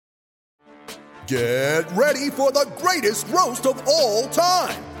Get ready for the greatest roast of all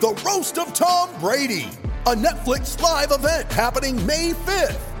time, the Roast of Tom Brady, a Netflix live event happening May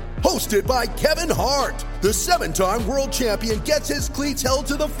 5th. Hosted by Kevin Hart, the 7-time world champion gets his cleats held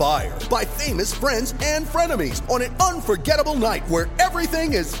to the fire by famous friends and frenemies on an unforgettable night where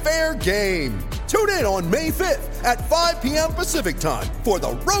everything is fair game. Tune in on May 5th at 5 p.m. Pacific time for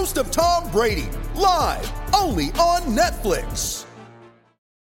the Roast of Tom Brady, live only on Netflix.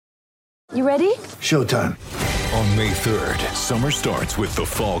 You ready? Showtime. On May 3rd, summer starts with The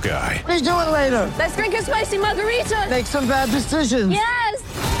Fall Guy. What are you doing later? Let's drink a spicy margarita. Make some bad decisions. Yes!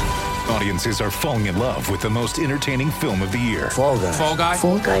 Audiences are falling in love with the most entertaining film of the year. Fall Guy. Fall Guy?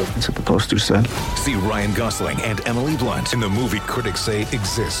 Fall guy. That's what the poster said. See Ryan Gosling and Emily Blunt in the movie critics say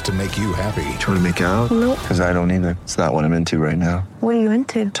exists to make you happy. Trying to make it out? Nope. Because I don't either. It's not what I'm into right now. What are you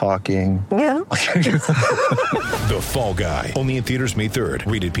into? Talking. Yeah. The Fall Guy. Only in theaters May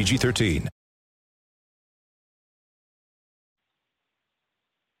 3rd. Rated PG-13.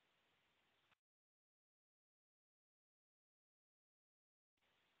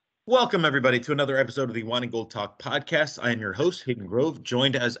 Welcome, everybody, to another episode of the Wine and Gold Talk podcast. I am your host, Hayden Grove,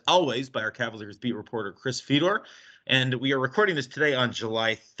 joined as always by our Cavaliers beat reporter, Chris Fedor. And we are recording this today on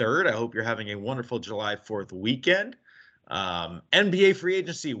July 3rd. I hope you're having a wonderful July 4th weekend. NBA free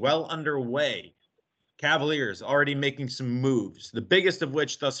agency well underway. Cavaliers already making some moves, the biggest of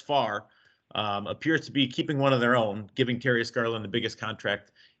which thus far appears to be keeping one of their own, giving Darius Garland the biggest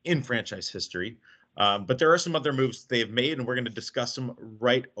contract in franchise history. But there are some other moves they've made, and we're going to discuss them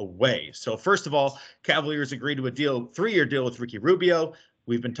right away. So first of all, Cavaliers agreed to a 3-year deal with Ricky Rubio.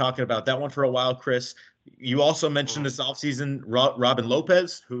 We've been talking about that one for a while, Chris. You also mentioned this offseason Robin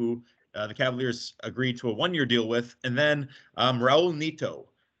Lopez, who the Cavaliers agreed to a 1-year deal with, and then Raul Neto,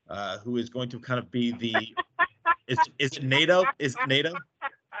 who is going to kind of be the is it Nato? Is it Nato?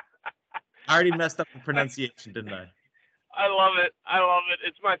 I already messed up the pronunciation, didn't I? I love it. I love it.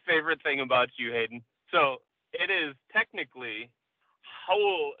 It's my favorite thing about you, Hayden. So it is technically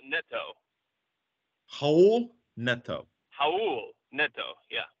Raul Neto. Raul Neto. Raul Neto,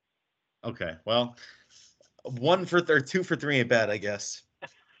 yeah. Okay, well, 2 for 3 ain't bad, I guess.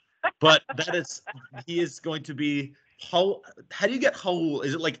 But he is going to be how do you get Raul?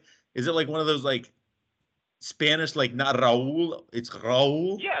 Is it like one of those like Spanish, like not Raul, it's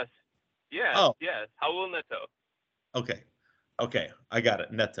Raul? Yes. Yeah. Oh. Yes. Raul Neto. Okay, I got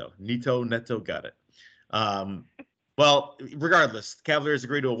it. Neto, got it. Well, regardless, Cavaliers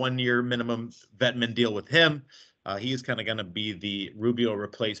agreed to a 1-year minimum vetman deal with him. He is kind of going to be the Rubio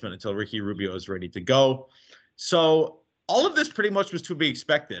replacement until Ricky Rubio is ready to go. So all of this pretty much was to be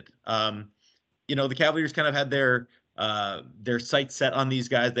expected. The Cavaliers kind of had their sights set on these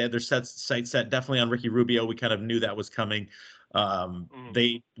guys. They had their sights set definitely on Ricky Rubio. We kind of knew that was coming.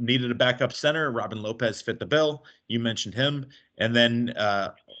 They needed a backup center. Robin Lopez fit the bill. You mentioned him. And then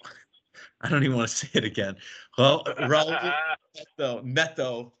I don't even want to say it again. Well, Raul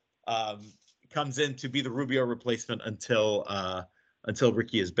Neto comes in to be the Rubio replacement until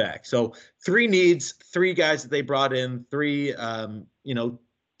Ricky is back. So 3 needs, 3 guys that they brought in, 3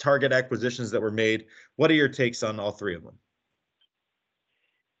 target acquisitions that were made. What are your takes on all 3 of them?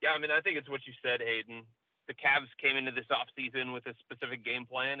 Yeah, I mean, I think it's what you said, Hayden. The Cavs came into this offseason with a specific game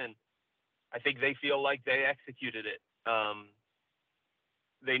plan, and I think they feel like they executed it.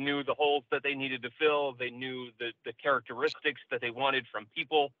 They knew the holes that they needed to fill. They knew the characteristics that they wanted from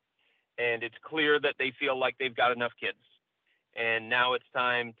people, and it's clear that they feel like they've got enough kids. And now it's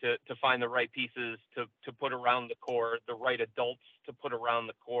time to find the right pieces to put around the core, the right adults to put around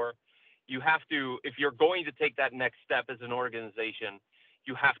the core. You have to, if you're going to take that next step as an organization,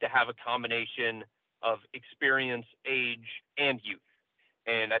 you have to have a combination of experience, age, and youth.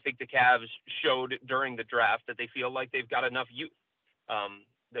 And I think the Cavs showed during the draft that they feel like they've got enough youth.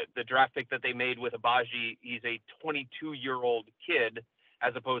 The draft pick that they made with Abaji, he's a 22-year-old kid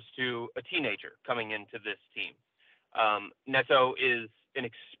as opposed to a teenager coming into this team. Neto is an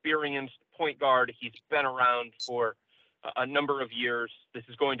experienced point guard. He's been around for a number of years. This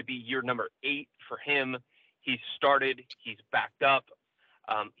is going to be year number 8 for him. He's started. He's backed up.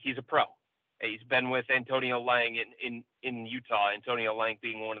 He's a pro. He's been with Antonio Lang in Utah, Antonio Lang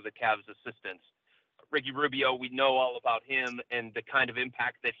being one of the Cavs assistants. Ricky Rubio, we know all about him and the kind of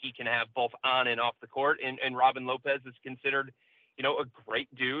impact that he can have both on and off the court. And Robin Lopez is considered, a great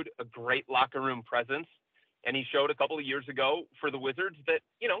dude, a great locker room presence. And he showed a couple of years ago for the Wizards that,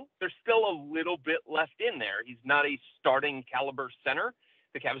 there's still a little bit left in there. He's not a starting caliber center.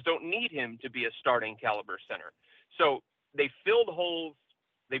 The Cavs don't need him to be a starting caliber center. So they filled holes.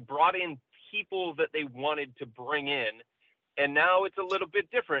 They brought in people that they wanted to bring in, And now it's a little bit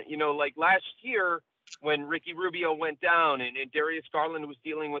different. Like last year when Ricky Rubio went down and Darius Garland was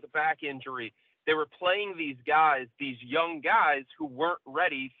dealing with a back injury, they were playing these guys, these young guys who weren't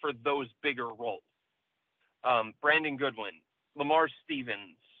ready for those bigger roles. Brandon Goodwin, Lamar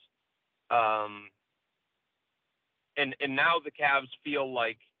Stevens. And now the Cavs feel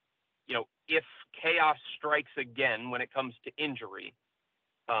like, if chaos strikes again when it comes to injury,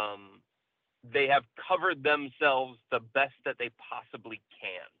 they have covered themselves the best that they possibly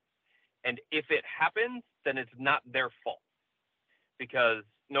can. And if it happens, then it's not their fault, because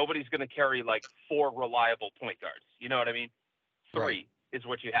nobody's going to carry like 4 reliable point guards. You know what I mean? 3 Right. is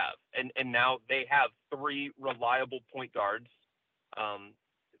what you have. And now they have 3 reliable point guards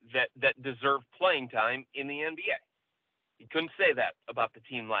that deserve playing time in the NBA. You couldn't say that about the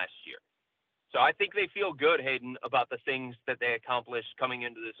team last year. So I think they feel good, Hayden, about the things that they accomplished coming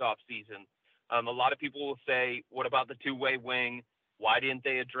into this offseason. A lot of people will say, what about the two-way wing? Why didn't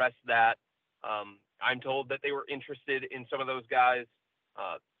they address that? I'm told that they were interested in some of those guys.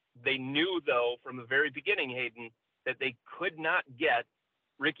 They knew, though, from the very beginning, Hayden, that they could not get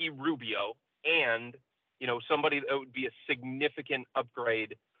Ricky Rubio and, somebody that would be a significant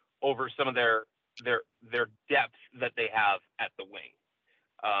upgrade over some of their depth that they have at the wing.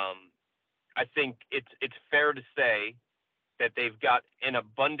 I think it's fair to say that they've got an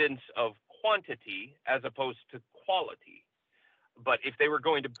abundance of quantity as opposed to quality. But if they were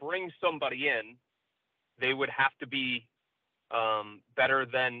going to bring somebody in, they would have to be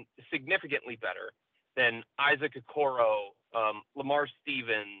significantly better than Isaac Okoro, Lamar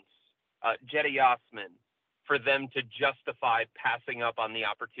Stevens, Jetty Osman, for them to justify passing up on the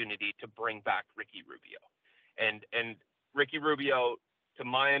opportunity to bring back Ricky Rubio. And Ricky Rubio, to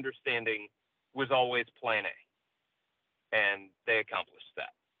my understanding, was always plan A, and they accomplished that.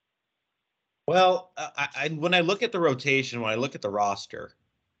 Well, when I look at the rotation, when I look at the roster,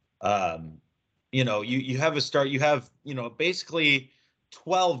 you have a start. You have, basically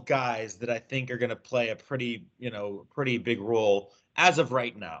 12 guys that I think are going to play a pretty big role as of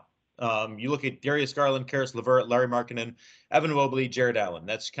right now. You look at Darius Garland, Karis LeVert, Larry Markkinen, Evan Mobley, Jared Allen.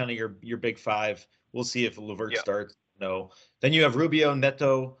 That's kind of your big 5. We'll see if LeVert starts. No. Then you have Rubio,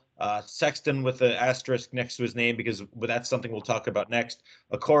 Neto, Sexton with the asterisk next to his name, because that's something we'll talk about next.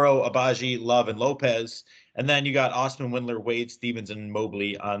 Okoro, Abaji, Love, and Lopez. And then you got Osman, Windler, Wade, Stevens, and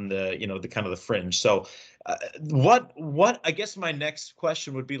Mobley on the, the kind of the fringe. So what I guess my next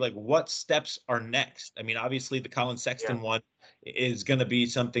question would be, like, what steps are next? I mean, obviously the Colin Sexton one is going to be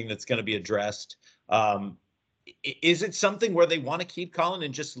something that's going to be addressed. Is it something where they want to keep Colin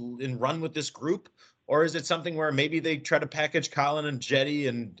and run with this group? Or is it something where maybe they try to package Colin and Jetty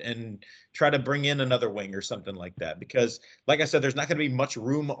and try to bring in another wing or something like that? Because, like I said, there's not going to be much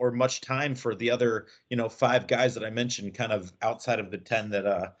room or much time for the other, 5 guys that I mentioned, kind of outside of the 10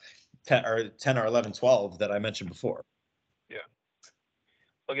 that 10 or 11, 12 that I mentioned before. Yeah.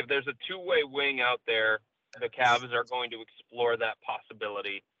 Look, if there's a two-way wing out there, the Cavs are going to explore that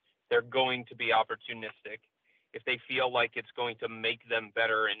possibility. They're going to be opportunistic. If they feel like it's going to make them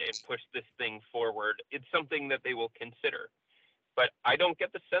better and push this thing forward, it's something that they will consider. But I don't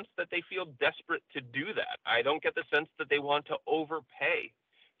get the sense that they feel desperate to do that. I don't get the sense that they want to overpay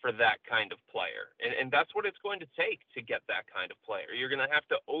for that kind of player. And that's what it's going to take to get that kind of player. You're going to have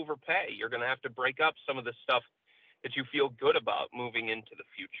to overpay. You're going to have to break up some of the stuff that you feel good about moving into the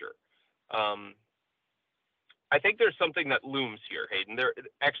future. I think there's something that looms here, Hayden. There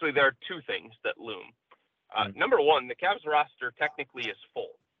are 2 things that loom. Number one, the Cavs roster technically is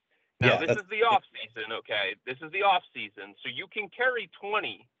full. Now, this is the off season, okay? This is the off season, so you can carry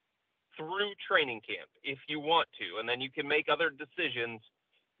 20 through training camp if you want to, and then you can make other decisions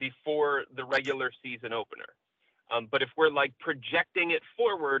before the regular season opener. But if we're like projecting it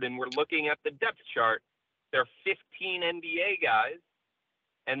forward and we're looking at the depth chart, there are 15 NBA guys,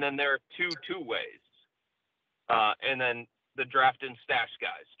 and then there are 2 two-ways, and then the draft and stash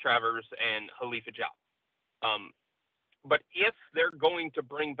guys, Travers and Khalifa Diop. But if they're going to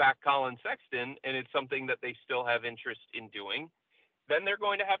bring back Colin Sexton, and it's something that they still have interest in doing, then they're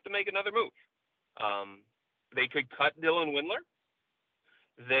going to have to make another move. They could cut Dylan Windler.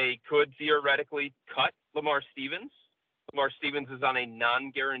 They could theoretically cut Lamar Stevens. Lamar Stevens is on a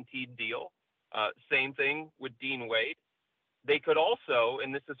non-guaranteed deal. Same thing with Dean Wade. They could also,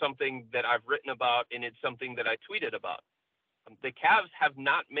 and this is something that I've written about, and it's something that I tweeted about, the Cavs have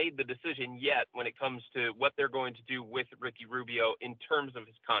not made the decision yet when it comes to what they're going to do with Ricky Rubio in terms of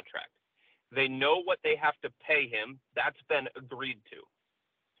his contract. They know what they have to pay him. That's been agreed to.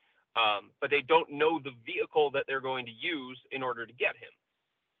 But they don't know the vehicle that they're going to use in order to get him.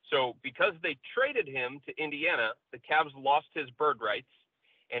 So because they traded him to Indiana, the Cavs lost his bird rights,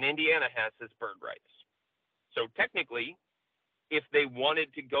 and Indiana has his bird rights. So technically, if they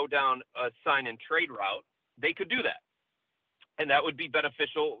wanted to go down a sign and trade route, they could do that. And that would be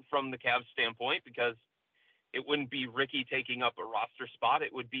beneficial from the Cavs standpoint because it wouldn't be Ricky taking up a roster spot.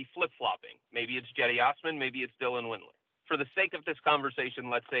 It would be flip-flopping. Maybe it's Jetty Osman, maybe it's Dylan Windler. For the sake of this conversation,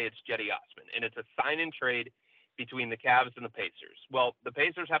 let's say it's Jetty Osman, and it's a sign and trade between the Cavs and the Pacers. Well, the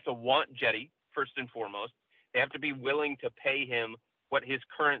Pacers have to want Jetty, first and foremost. They have to be willing to pay him what his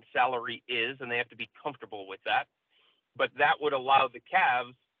current salary is, and they have to be comfortable with that. But that would allow the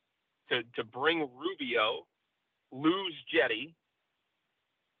Cavs to bring Rubio, lose Jetty,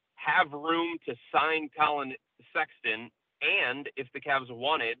 have room to sign Colin Sexton, and if the Cavs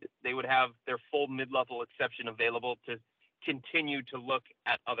wanted, they would have their full mid-level exception available to continue to look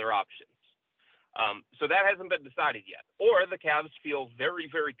at other options. So that hasn't been decided yet. Or the Cavs feel very,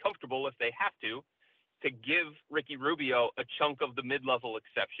 very comfortable if they have to give Ricky Rubio a chunk of the mid-level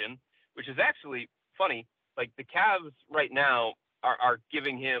exception, which is actually funny. Like the Cavs right now are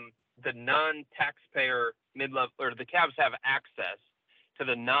giving him the non-taxpayer mid-level, or the Cavs have access to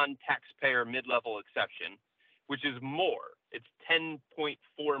the non-taxpayer mid-level exception, which is more. It's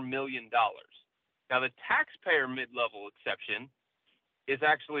 $10.4 million. Now the taxpayer mid-level exception is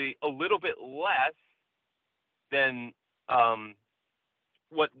actually a little bit less than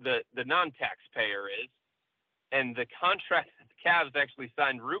what the non-taxpayer is. And the contract that the Cavs actually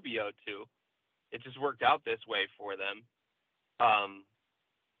signed Rubio to, it just worked out this way for them.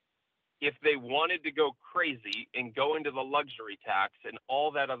 If they wanted to go crazy and go into the luxury tax and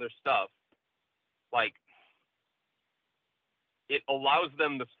all that other stuff, like it allows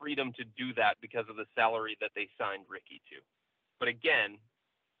them the freedom to do that because of the salary that they signed Ricky to. But again,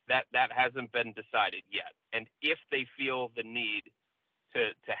 that hasn't been decided yet. And if they feel the need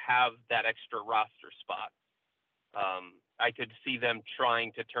to have that extra roster spot, I could see them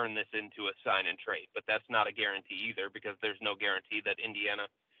trying to turn this into a sign and trade, but that's not a guarantee either because there's no guarantee that Indiana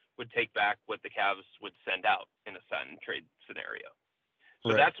would take back what the Cavs would send out in a sign and trade scenario.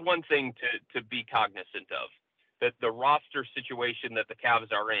 So That's one thing to be cognizant of, that the roster situation that the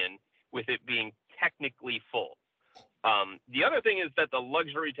Cavs are in, with it being technically full. The other thing is that the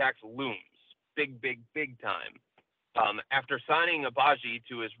luxury tax looms big time. After signing Agbaji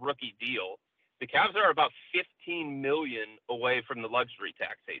to his rookie deal, the Cavs are about $15 million away from the luxury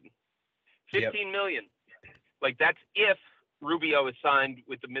tax, Hayden. $15 million. Like that's if Rubio is signed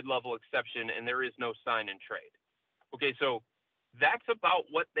with the mid-level exception and there is no sign and trade. Okay, so that's about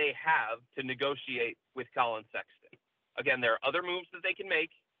what they have to negotiate with Colin Sexton. Again, there are other moves that they can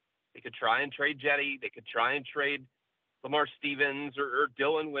make. They could try and trade Jetty. They could try and trade Lamar Stevens or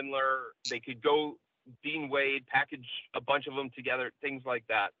Dylan Windler. They could go Dean Wade, package a bunch of them together, things like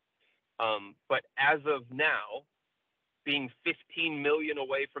that. But as of now, being $15 million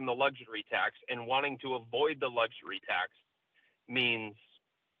away from the luxury tax and wanting to avoid the luxury tax means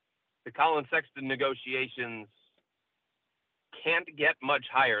the Colin Sexton negotiations can't get much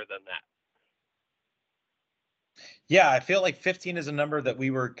higher than that. Yeah, I feel like 15 is a number that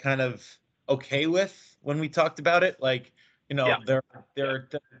we were kind of okay with when we talked about it. Like, I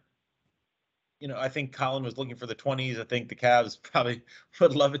think Colin was looking for the 20s. I think the Cavs probably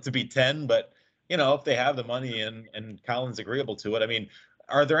would love it to be 10, but if they have the money and Colin's agreeable to it. I mean,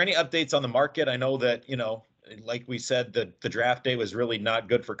 are there any updates on the market? I know that, like we said, the draft day was really not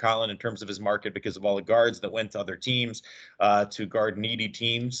good for Colin in terms of his market because of all the guards that went to other teams to guard needy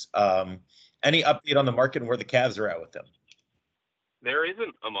teams. Any update on the market and where the Cavs are at with them? There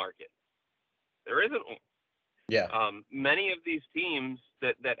isn't a market. There isn't one. Yeah. Many of these teams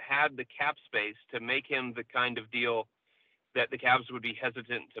that had the cap space to make him the kind of deal that the Cavs would be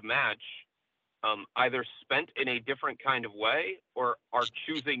hesitant to match, either spent in a different kind of way or are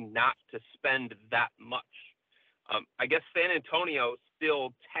choosing not to spend that much. I guess San Antonio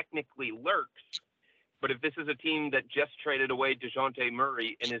still technically lurks, but if this is a team that just traded away DeJounte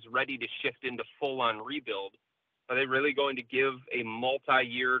Murray and is ready to shift into full-on rebuild, are they really going to give a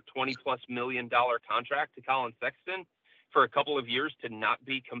multi-year $20+ million contract to Colin Sexton for a couple of years to not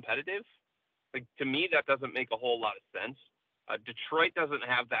be competitive? Like, to me, that doesn't make a whole lot of sense. Detroit doesn't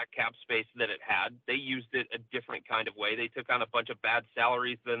have that cap space that it had. They used it a different kind of way. They took on a bunch of bad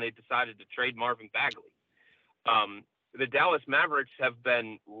salaries, then they decided to trade Marvin Bagley. The Dallas Mavericks have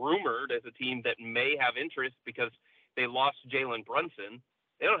been rumored as a team that may have interest because they lost Jalen Brunson.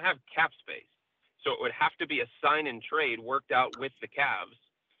 They don't have cap space. So it would have to be a sign and trade worked out with the Cavs.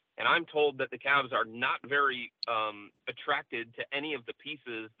 And I'm told that the Cavs are not very attracted to any of the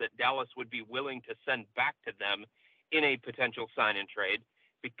pieces that Dallas would be willing to send back to them in a potential sign and trade.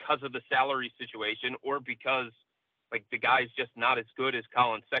 because of the salary situation or because like the guy's just not as good as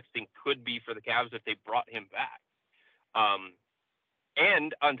Colin Sexton could be for the Cavs if they brought him back.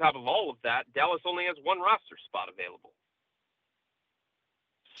 And on top of all of that, Dallas only has one roster spot available.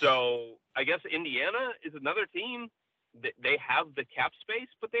 So I guess Indiana is another team that they have the cap space,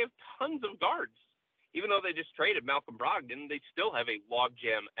 but they have tons of guards. Even though they just traded Malcolm Brogdon, they still have a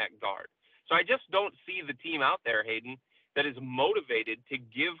logjam at guard. So I just don't see the team out there, Hayden, that is motivated to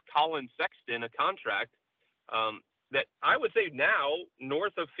give Colin Sexton a contract that I would say now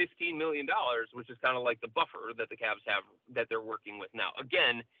north of $15 million, which is kind of like the buffer that the Cavs have that they're working with now.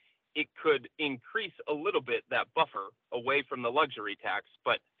 Again, it could increase a little bit that buffer away from the luxury tax,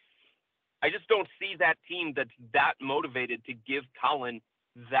 but I just don't see that team that's that motivated to give Colin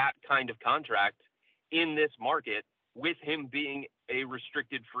that kind of contract in this market with him being a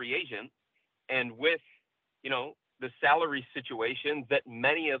restricted free agent and with, the salary situation that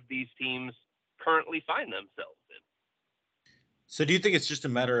many of these teams currently find themselves in. So do you think it's just a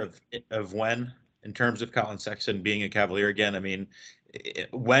matter of when, in terms of Colin Sexton being a Cavalier again? I mean,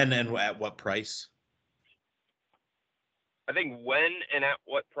 when and at what price? I think when and at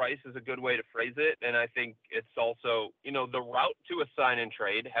what price is a good way to phrase it. And I think it's also, the route to a sign and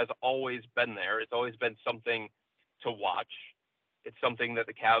trade has always been there. It's always been something to watch. It's something that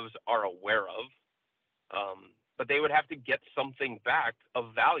the Cavs are aware of. But they would have to get something back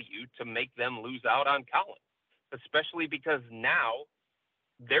of value to make them lose out on Colin, especially because now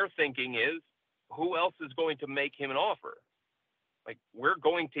their thinking is, who else is going to make him an offer? Like, we're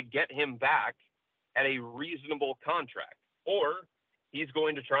going to get him back at a reasonable contract, or he's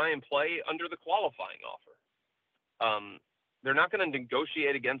going to try and play under the qualifying offer. They're not going to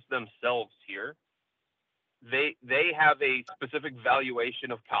negotiate against themselves here. They have a specific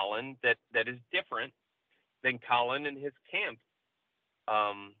valuation of Colin that is different than Colin and his camp.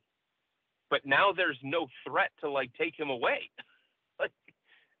 But now there's no threat to take him away.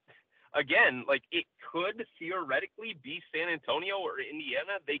 Again, it could theoretically be San Antonio or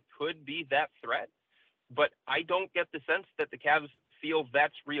Indiana. They could be that threat, but I don't get the sense that the Cavs feel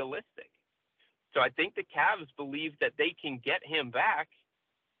that's realistic. So I think the Cavs believe that they can get him back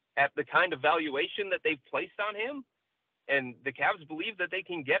at the kind of valuation that they've placed on him. And the Cavs believe that they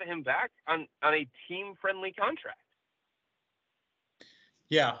can get him back on a team-friendly contract.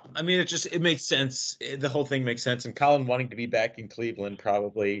 Yeah, I mean, it makes sense. The whole thing makes sense. And Colin wanting to be back in Cleveland,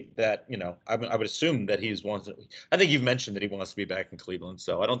 probably that, I would assume that I think you've mentioned that he wants to be back in Cleveland.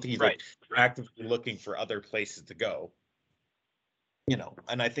 So I don't think he's actively looking for other places to go.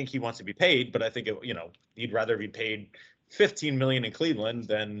 And I think he wants to be paid, but I think, he'd rather be paid $15 million in Cleveland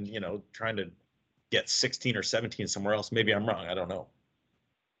than, trying to get 16 or 17 somewhere else. Maybe I'm wrong. I don't know.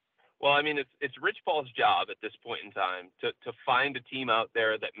 Well, I mean, it's Rich Paul's job at this point in time to find a team out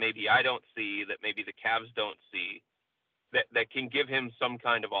there that maybe I don't see, that maybe the Cavs don't see, that can give him some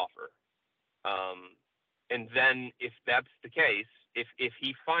kind of offer. And then if that's the case, if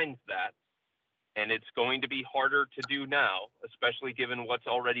he finds that, and it's going to be harder to do now, especially given what's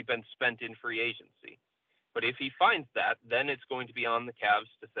already been spent in free agency. But if he finds that, then it's going to be on the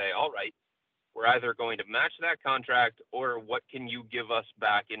Cavs to say, all right, we're either going to match that contract, or what can you give us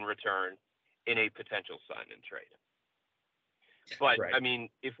back in return in a potential sign and trade? But right. I mean,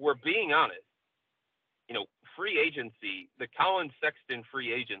 if we're being honest, free agency, the Colin Sexton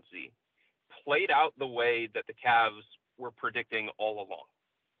free agency played out the way that the Cavs were predicting all along.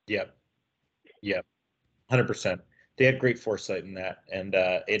 Yep. 100%. They had great foresight in that. And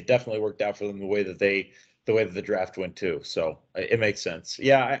it definitely worked out for them the way that the draft went too. So it makes sense.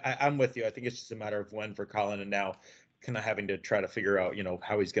 Yeah, I'm with you. I think it's just a matter of when for Colin, and now kind of having to try to figure out,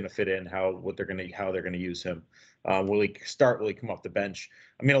 how he's going to fit in, how they're going to use him. Will he start? Will he come off the bench?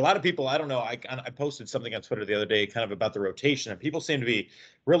 I mean, a lot of people, I don't know. I posted something on Twitter the other day, kind of about the rotation, and people seem to be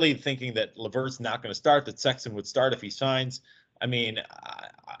really thinking that LeVert's not going to start, that Sexton would start if he signs. I mean,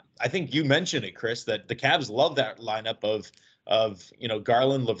 I think you mentioned it, Chris, that the Cavs love that lineup of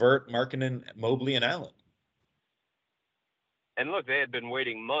Garland, LeVert, Markkanen, Mobley, and Allen. And look, they had been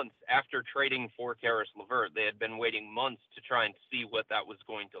waiting months after trading for Caris LeVert. They had been waiting months to try and see what that was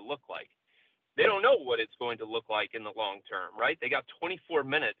going to look like. They don't know what it's going to look like in the long term, right? They got 24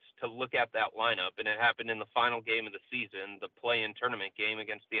 minutes to look at that lineup, and it happened in the final game of the season, the play-in tournament game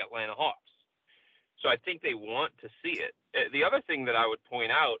against the Atlanta Hawks. So I think they want to see it. The other thing that I would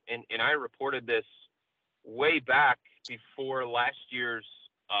point out, and I reported this way back before last year's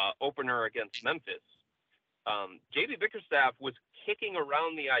opener against Memphis, J.B. Bickerstaff was kicking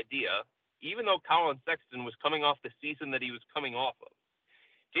around the idea, even though Colin Sexton was coming off the season that he was coming off of.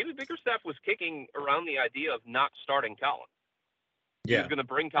 J.B. Bickerstaff was kicking around the idea of not starting Colin. He was going to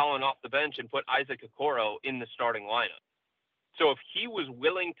bring Colin off the bench and put Isaac Okoro in the starting lineup. So if he was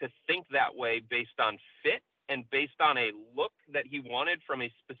willing to think that way based on fit and based on a look that he wanted from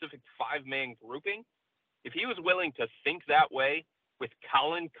a specific 5-man grouping, if he was willing to think that way with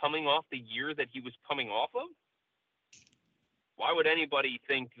Colin coming off the year that he was coming off of, why would anybody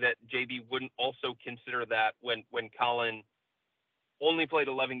think that JB wouldn't also consider that when Colin only played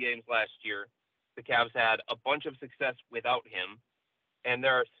 11 games last year? The Cavs had a bunch of success without him, and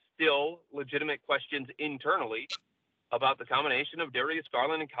there are still legitimate questions internally about the combination of Darius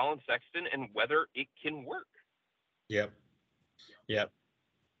Garland and Colin Sexton and whether it can work. Yep.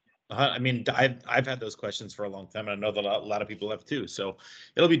 I mean, I've had those questions for a long time, and I know that a lot of people have too. So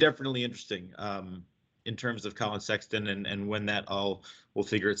it'll be definitely interesting in terms of Colin Sexton and when that all will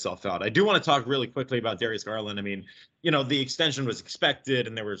figure itself out. I do want to talk really quickly about Darius Garland. I mean, the extension was expected,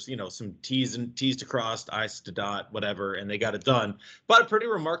 and there was, some T's to cross, I's to dot, whatever, and they got it done. But pretty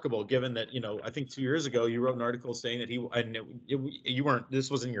remarkable, given that, I think 2 years ago you wrote an article saying that you weren't,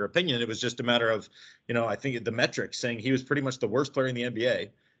 this wasn't your opinion. It was just a matter of, I think the metrics saying he was pretty much the worst player in the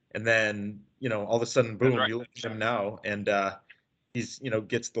NBA. And then, all of a sudden, boom, you look at him now, and he's,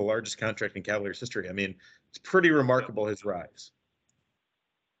 gets the largest contract in Cavaliers history. I mean, it's pretty remarkable, his rise.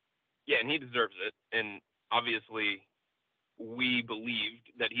 Yeah, and he deserves it. And obviously, we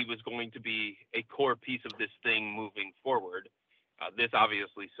believed that he was going to be a core piece of this thing moving forward. This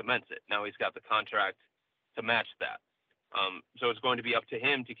obviously cements it. Now he's got the contract to match that. So it's going to be up to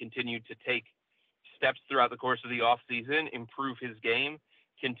him to continue to take steps throughout the course of the offseason, improve his game,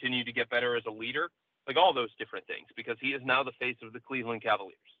 continue to get better as a leader, like all those different things, because he is now the face of the Cleveland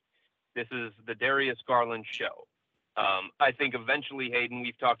Cavaliers. This is the Darius Garland show. I think eventually, Hayden,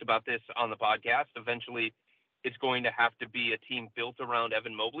 we've talked about this on the podcast, eventually it's going to have to be a team built around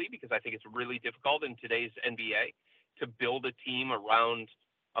Evan Mobley, because I think it's really difficult in today's NBA to build a team around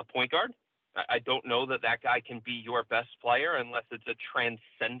a point guard. I don't know that guy can be your best player unless it's a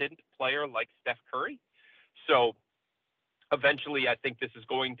transcendent player like Steph Curry. So eventually, I think this is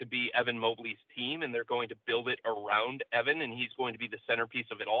going to be Evan Mobley's team, and they're going to build it around Evan, and he's going to be the centerpiece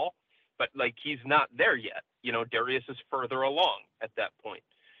of it all. But, he's not there yet. Darius is further along at that point.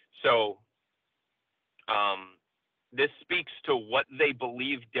 So this speaks to what they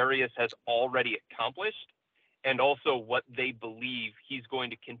believe Darius has already accomplished, and also what they believe he's going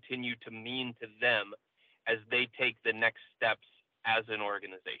to continue to mean to them as they take the next steps as an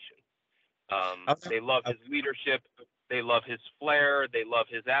organization. They love his leadership. They love his flair. They love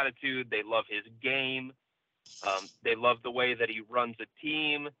his attitude. They love his game. They love the way that he runs a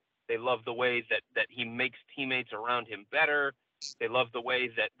team. They love the way that he makes teammates around him better. They love the way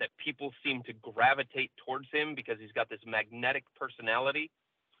that people seem to gravitate towards him because he's got this magnetic personality.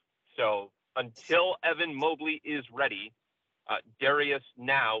 So until Evan Mobley is ready, Darius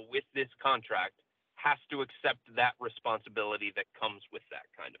now, with this contract, has to accept that responsibility that comes with that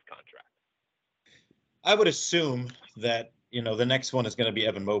kind of contract. I would assume that, the next one is going to be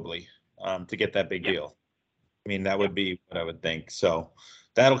Evan Mobley to get that big deal. I mean, that would be what I would think. So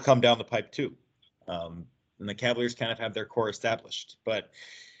that'll come down the pipe too. And the Cavaliers kind of have their core established. But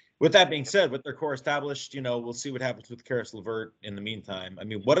with that being said, with their core established, we'll see what happens with Caris LeVert in the meantime. I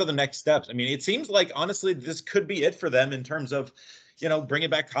mean, what are the next steps? I mean, it seems like, honestly, this could be it for them in terms of, bringing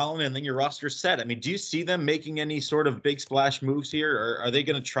back Colin and then your roster's set. I mean, do you see them making any sort of big splash moves here? Or are they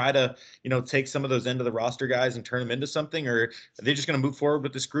going to try to, take some of those end of the roster guys and turn them into something? Or are they just going to move forward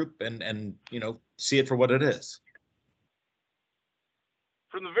with this group and see it for what it is?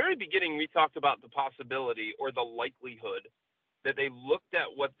 From the very beginning, we talked about the possibility or the likelihood that they looked at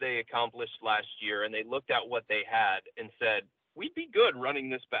what they accomplished last year and they looked at what they had and said, we'd be good running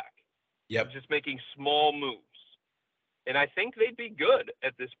this back. Yep. Just making small moves. And I think they'd be good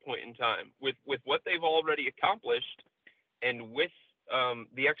at this point in time with what they've already accomplished and with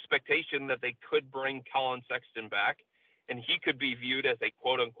the expectation that they could bring Colin Sexton back, and he could be viewed as a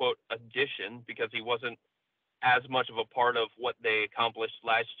quote-unquote addition because he wasn't as much of a part of what they accomplished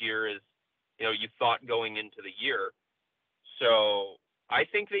last year as, you thought going into the year. So I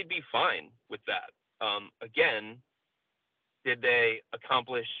think they'd be fine with that. Again, did they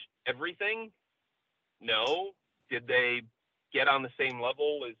accomplish everything? No. Did they get on the same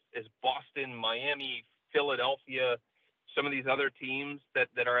level as Boston, Miami, Philadelphia, some of these other teams that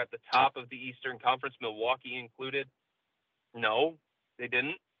are at the top of the Eastern Conference, Milwaukee included? No, they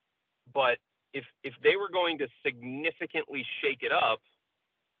didn't. But if they were going to significantly shake it up,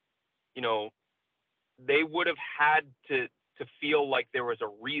 they would have had to feel like there was a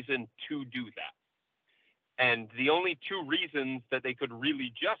reason to do that. And the only two reasons that they could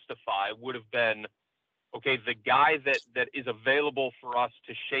really justify would have been okay, the guy that is available for us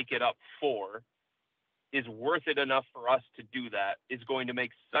to shake it up for is worth it enough for us to do that, is going to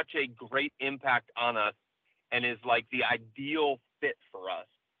make such a great impact on us, and is like the ideal fit for us,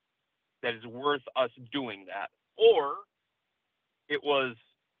 that is worth us doing that. Or it was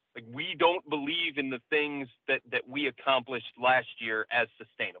like, we don't believe in the things that we accomplished last year as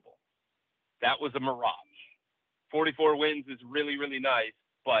sustainable. That was a mirage. 44 wins is really, really nice,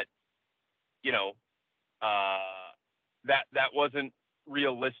 but you know, that wasn't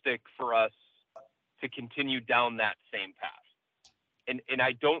realistic for us to continue down that same path. And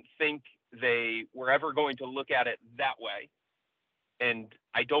I don't think they were ever going to look at it that way. And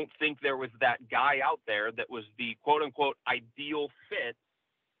I don't think there was that guy out there that was the quote unquote ideal fit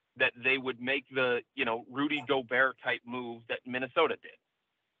that they would make the, you know, Rudy Gobert type move that Minnesota did,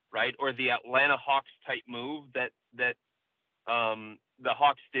 right? Or the Atlanta Hawks type move that the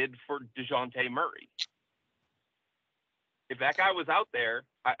Hawks did for DeJounte Murray. If that guy was out there,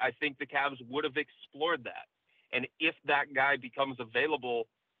 I think the Cavs would have explored that. And if that guy becomes available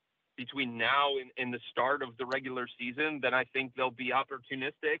between now and the start of the regular season, then I think they'll be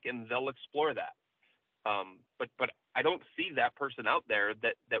opportunistic and they'll explore that. But I don't see that person out there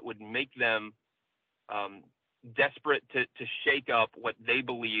that would make them desperate to shake up what they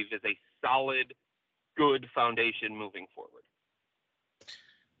believe is a solid, good foundation moving forward.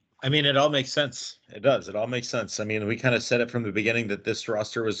 I mean, it all makes sense. It does. It all makes sense. I mean, we kind of said it from the beginning that this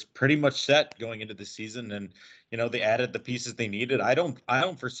roster was pretty much set going into the season, and you know, they added the pieces they needed. I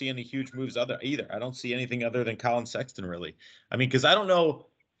don't foresee any huge moves either. I don't see anything other than Colin Sexton, really. I mean, because I don't know.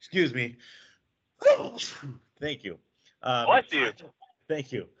 Excuse me. Thank you. Bless you.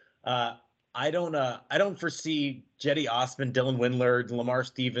 Thank you. I don't foresee Jetty Osman, Dylan Windler, Lamar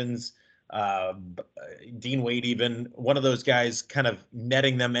Stevens, Dean Wade, even one of those guys kind of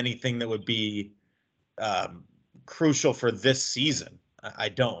netting them anything that would be crucial for this season. I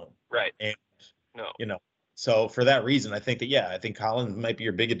don't. Right. And, no. You know, so for that reason, I think that, I think Collins might be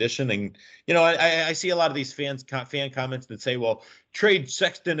your big addition. And, you know, I see a lot of these fan comments that say, well, trade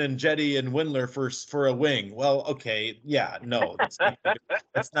Sexton and Jetty and Windler for a wing. Well, okay. Yeah, no, that's not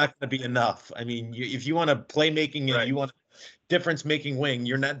going to be enough. I mean, if you want a playmaking and you want difference making wing,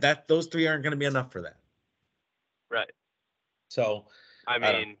 you're not those three aren't going to be enough for that. Right. So I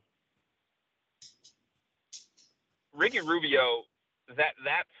mean, Ricky Rubio,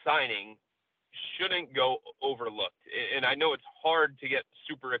 that signing shouldn't go overlooked. And I know it's hard to get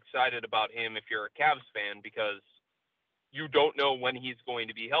super excited about him if you're a Cavs fan, because you don't know when he's going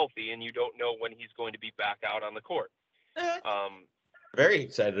to be healthy and you don't know when he's going to be back out on the court. Very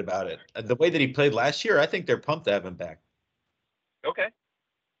excited about it. The way that he played last year, I think they're pumped to have him back. Okay.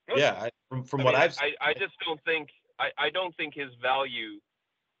 Good. Yeah, from what I've seen, I just don't think I don't think his value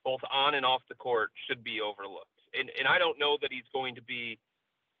both on and off the court should be overlooked. And I don't know that he's going to be,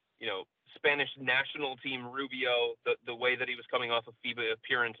 you know, Spanish national team Rubio the way that he was coming off a FIBA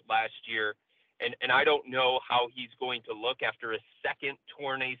appearance last year. And I don't know how he's going to look after a second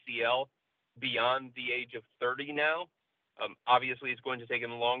torn ACL beyond the age of 30 now. Obviously, it's going to take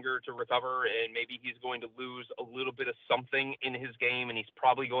him longer to recover, and maybe he's going to lose a little bit of something in his game, and he's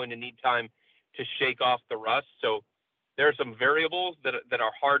probably going to need time to shake off the rust. So there are some variables that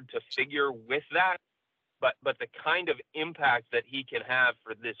are hard to figure with that, but the kind of impact that he can have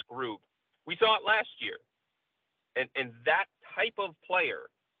for this group, we saw it last year. And that type of player,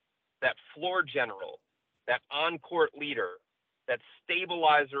 that floor general, that on-court leader, that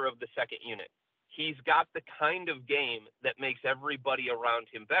stabilizer of the second unit, he's got the kind of game that makes everybody around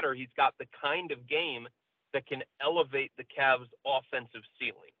him better. He's got the kind of game that can elevate the Cavs' offensive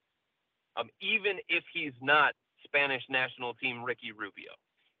ceiling. Even if he's not Spanish national team Ricky Rubio,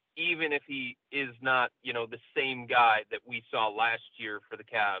 even if he is not, you know, the same guy that we saw last year for the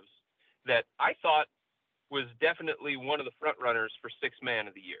Cavs, that I thought was definitely one of the front runners for Sixth Man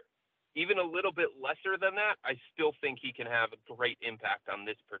of the Year. Even a little bit lesser than that, I still think he can have a great impact on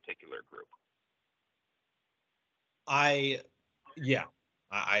this particular group. I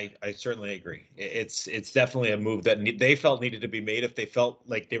certainly agree. It's definitely a move that they felt needed to be made if they felt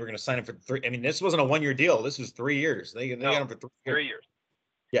like they were going to sign him for 3. I mean, this wasn't a 1-year deal. This was 3 years. They got him for 3 years.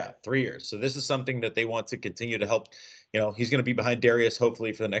 Yeah, 3 years. So this is something that they want to continue to help. You know, he's going to be behind Darius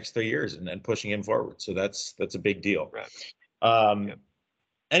hopefully for the next 3 years and pushing him forward. So that's a big deal. Right. Yep.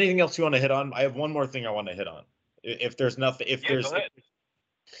 Anything else you want to hit on? I have one more thing I want to hit on. If there's nothing, go ahead.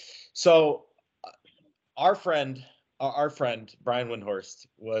 So our friend Brian Windhorst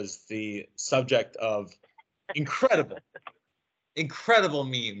was the subject of incredible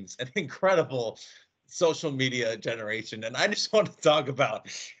memes and incredible social media generation, and I just want to talk about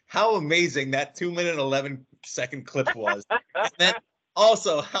how amazing that 2-minute 11-second clip was. And then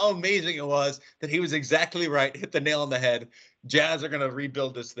also how amazing it was that he was exactly right, hit the nail on the head. Jazz are going to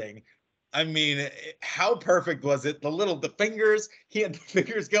rebuild this thing. I mean, how perfect was it? The fingers, he had the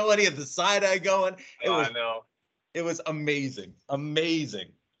fingers going, he had the side eye going. I know. It was amazing.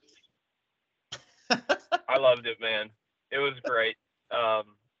 Amazing. I loved it, man. It was great.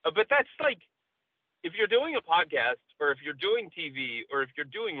 But that's like, if you're doing a podcast or if you're doing TV or if you're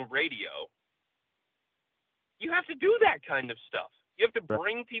doing radio, you have to do that kind of stuff. You have to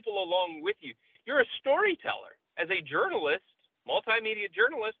bring people along with you. You're a storyteller. As a journalist, multimedia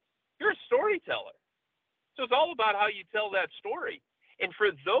journalist, you're a storyteller. So it's all about how you tell that story. And for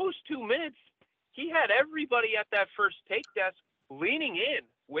those 2 minutes, he had everybody at that first take desk leaning in,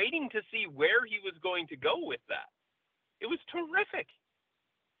 waiting to see where he was going to go with that. It was terrific.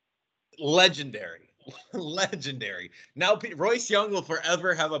 Legendary. Legendary. Now, Royce Young will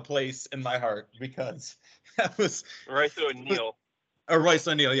forever have a place in my heart because that was Royce O'Neal. Royce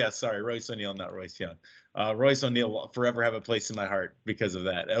O'Neal. Yeah, sorry. Royce O'Neal, not Royce Young. Royce O'Neal will forever have a place in my heart because of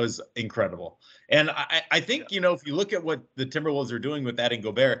that. That was incredible. And I think, if you look at what the Timberwolves are doing with adding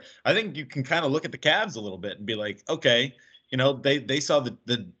Gobert, I think you can kind of look at the Cavs a little bit and be like, okay, they saw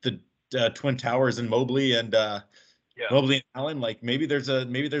the Twin Towers and Mobley and Mobley and Allen. Like maybe there's a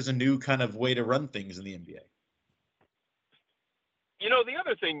new kind of way to run things in the NBA. The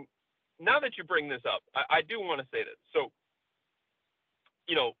other thing, now that you bring this up, I do want to say this. So,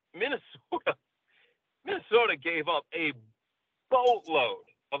 Minnesota gave up a boatload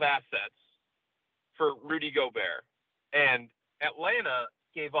of assets for Rudy Gobert, and Atlanta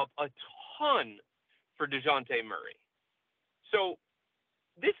gave up a ton for DeJounte Murray. So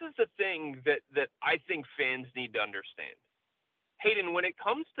this is the thing that I think fans need to understand. Hayden, when it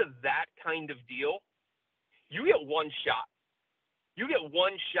comes to that kind of deal, you get one shot. You get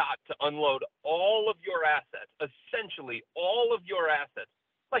one shot to unload all of your assets, essentially all of your assets.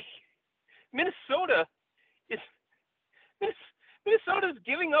 Like Minnesota's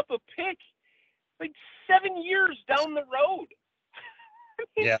giving up a pick like 7 years down the road.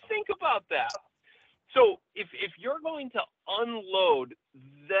 Think about that. So if you're going to unload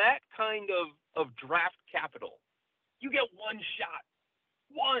that kind of draft capital, you get one shot.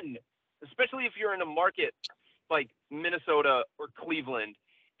 One. Especially if you're in a market like Minnesota or Cleveland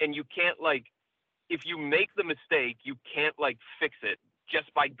and you can't if you make the mistake, you can't fix it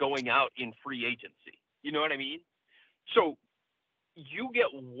just by going out in free agency. You know what I mean? So you get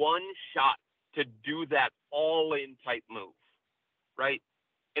one shot to do that all-in type move, right?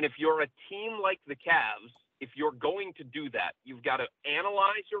 And if you're a team like the Cavs, if you're going to do that, you've got to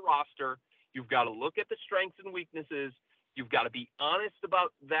analyze your roster. You've got to look at the strengths and weaknesses. You've got to be honest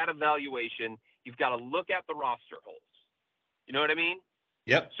about that evaluation. You've got to look at the roster holes. You know what I mean?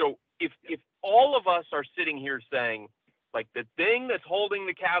 Yep. So if all of us are sitting here saying, the thing that's holding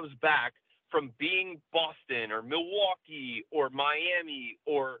the Cavs back from being Boston or Milwaukee or Miami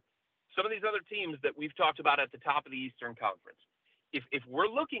or some of these other teams that we've talked about at the top of the Eastern Conference, if we're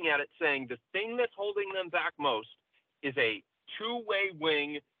looking at it saying the thing that's holding them back most is a two-way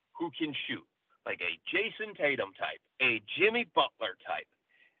wing who can shoot, like a Jason Tatum type, a Jimmy Butler type,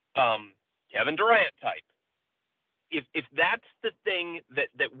 Kevin Durant type, if that's the thing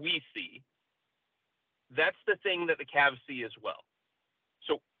that we see, that's the thing that the Cavs see as well.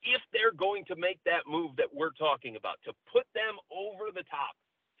 So if they're going to make that move that we're talking about, to put them over the top,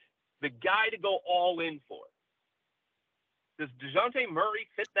 the guy to go all in for, does DeJounte Murray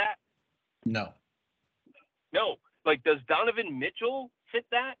fit that? No. No. Does Donovan Mitchell fit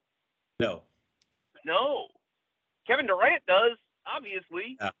that? No. No. Kevin Durant does,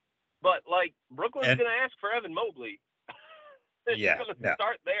 obviously. Yeah. But, Brooklyn's going to ask for Evan Mobley. They're going to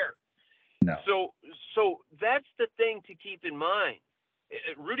start there. No. So that's the thing to keep in mind.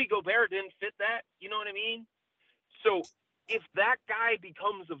 Rudy Gobert didn't fit that. You know what I mean? So if that guy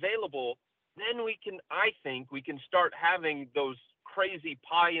becomes available, then I think we can start having those crazy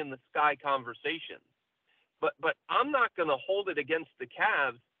pie in the sky conversations. But I'm not going to hold it against the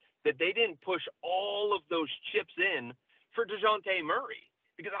Cavs that they didn't push all of those chips in for DeJounte Murray,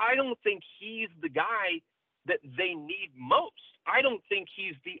 because I don't think he's the guy that they need most. I don't think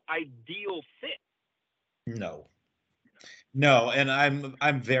he's the ideal fit. No, and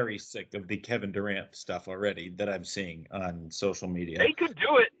I'm very sick of the Kevin Durant stuff already that I'm seeing on social media. They could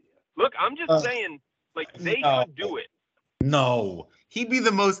do it. Look, I'm just saying, they could do it. No, he'd be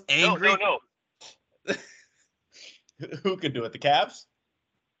the most angry. No. Who could do it? The Cavs?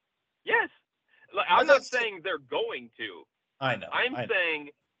 Yes. I'm not saying they're going to. I know. I'm saying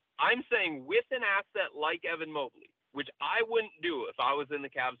I'm saying with an asset like Evan Mobley, which I wouldn't do if I was in the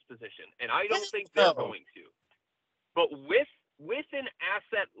Cavs position, and I don't think they're going to. But with an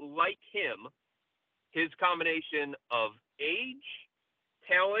asset like him, his combination of age,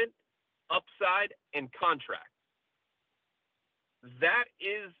 talent, upside, and contract, that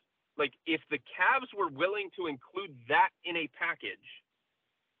is like, if the Cavs were willing to include that in a package,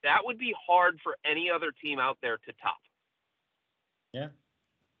 that would be hard for any other team out there to top. Yeah.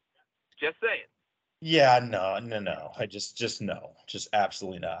 Just saying. Yeah, no. I just no. Just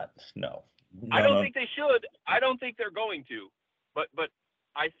absolutely not. No. I don't think they should. I don't think they're going to. But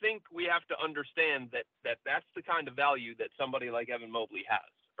I think we have to understand that that's the kind of value that somebody like Evan Mobley has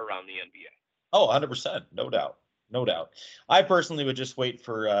around the NBA. Oh, 100%. No doubt. No doubt. I personally would just wait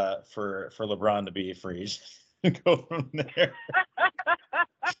for LeBron to be free and go from there.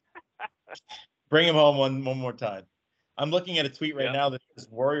 Bring him home one more time. I'm looking at a tweet right now that says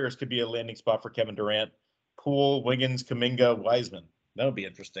Warriors could be a landing spot for Kevin Durant, Poole, Wiggins, Kuminga, Wiseman. That would be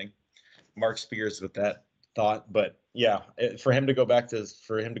interesting. Mark Spears with that thought, but yeah, for him to go back to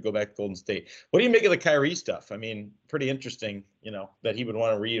Golden State. What do you make of the Kyrie stuff? I mean, pretty interesting, that he would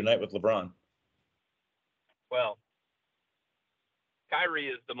want to reunite with LeBron. Well, Kyrie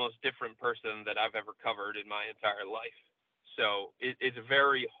is the most different person that I've ever covered in my entire life. So it's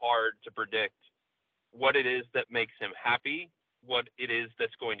very hard to predict what it is that makes him happy, what it is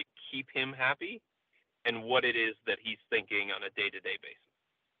that's going to keep him happy, and what it is that he's thinking on a day-to-day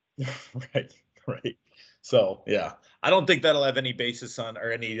basis. Right. So, yeah, I don't think that'll have any basis on,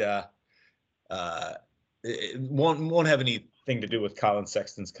 or any, it won't have anything to do with Colin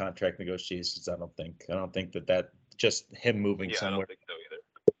Sexton's contract negotiations. I don't think that just him moving somewhere, I don't think so either,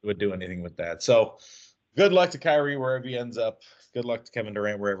 would do anything with that. So good luck to Kyrie wherever he ends up. Good luck to Kevin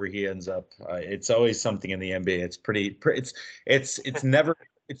Durant wherever he ends up. It's always something in the NBA. It's never,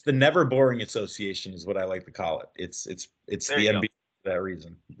 it's the never boring association is what I like to call it. It's the NBA for that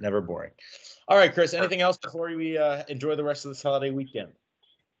reason. Never boring. All right, Chris, anything else before we enjoy the rest of this holiday weekend?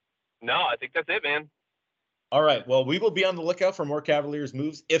 No, I think that's it, man. All right. Well, we will be on the lookout for more Cavaliers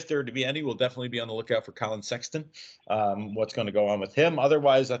moves. If there are to be any, we'll definitely be on the lookout for Colin Sexton. What's going to go on with him?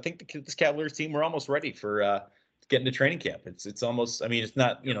 Otherwise, I think this Cavaliers team, we're almost ready for getting to training camp. It's almost, I mean, it's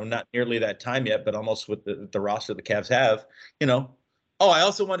not, not nearly that time yet, but almost with the roster the Cavs have, Oh, I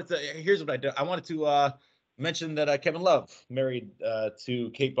also wanted to, here's what I did. I wanted to mention that Kevin Love married to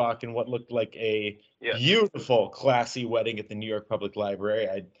Kate Bach in what looked like a beautiful, classy wedding at the New York Public Library.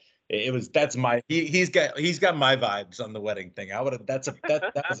 He's got my vibes on the wedding thing. That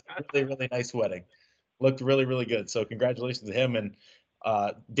was a really, really nice wedding. Looked really, really good. So congratulations to him and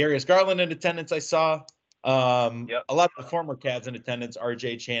Darius Garland in attendance. I saw a lot of the former Cavs in attendance: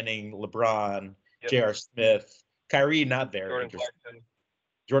 RJ Channing, LeBron, J.R. Smith, Kyrie not there.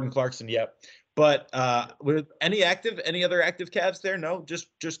 Jordan Clarkson. Yep. But with any other active Cavs there? No, just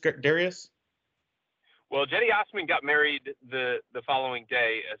Darius. Well, Jetty Osman got married the following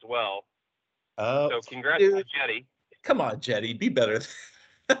day as well. Oh, so congrats to Jetty. Come on, Jetty, be better.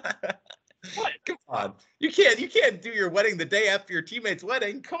 What? Come on, you can't do your wedding the day after your teammate's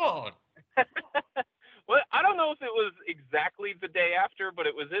wedding. Come on. Well, I don't know if it was exactly the day after, but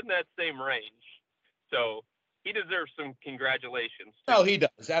it was in that same range. So he deserves some congratulations. No, he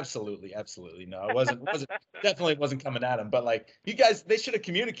does. Absolutely. No, it wasn't definitely wasn't coming at him. But like, you guys, they should have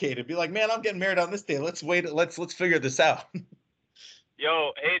communicated. Be like, man, I'm getting married on this day. Let's wait. Let's figure this out.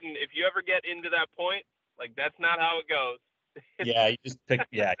 Yo, Hayden, if you ever get into that point, like, that's not how it goes. You just pick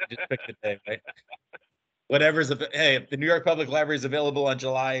the day, right? Hey, if the New York Public Library is available on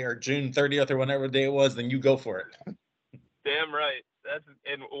July or June 30th or whenever day it was, then you go for it. Damn right.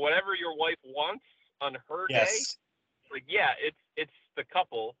 And whatever your wife wants on her day, like, it's the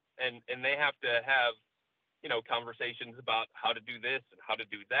couple, and they have to have, conversations about how to do this and how to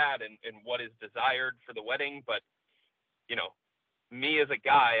do that and what is desired for the wedding. But, me as a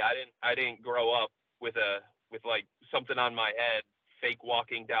guy, I didn't grow up with like something on my head, fake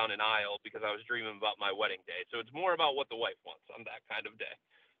walking down an aisle because I was dreaming about my wedding day. So it's more about what the wife wants on that kind of day.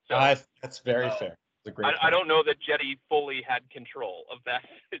 So that's very fair. I don't know that Jetty fully had control of that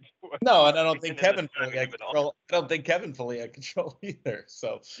situation. No, and I don't think Kevin fully had control. I don't think Kevin fully had control either.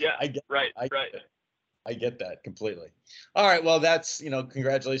 So I get that completely. All right, well, that's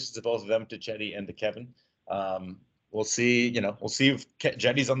congratulations to both of them, to Jetty and to Kevin. We'll see. We'll see if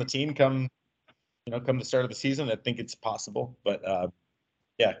Jetty's on the team come the start of the season. I think it's possible, but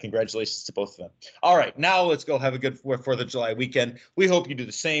congratulations to both of them. All right, now let's go have a good 4th of July weekend. We hope you do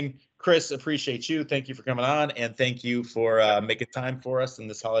the same. Chris, appreciate you. Thank you for coming on, and thank you for making time for us in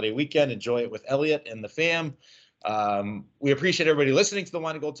this holiday weekend. Enjoy it with Elliot and the fam. We appreciate everybody listening to the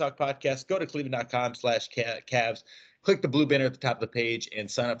Wine and Gold Talk podcast. Go to cleveland.com/Cavs. Click the blue banner at the top of the page and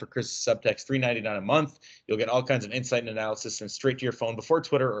sign up for Chris's Subtext, $3.99 a month. You'll get all kinds of insight and analysis sent straight to your phone before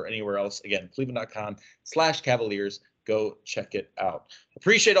Twitter or anywhere else. Again, cleveland.com/Cavaliers. Go check it out.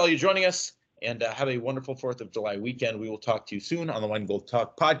 Appreciate all you joining us, and have a wonderful 4th of July weekend. We will talk to you soon on the Wine and Gold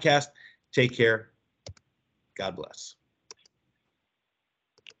Talk podcast. Take care. God bless.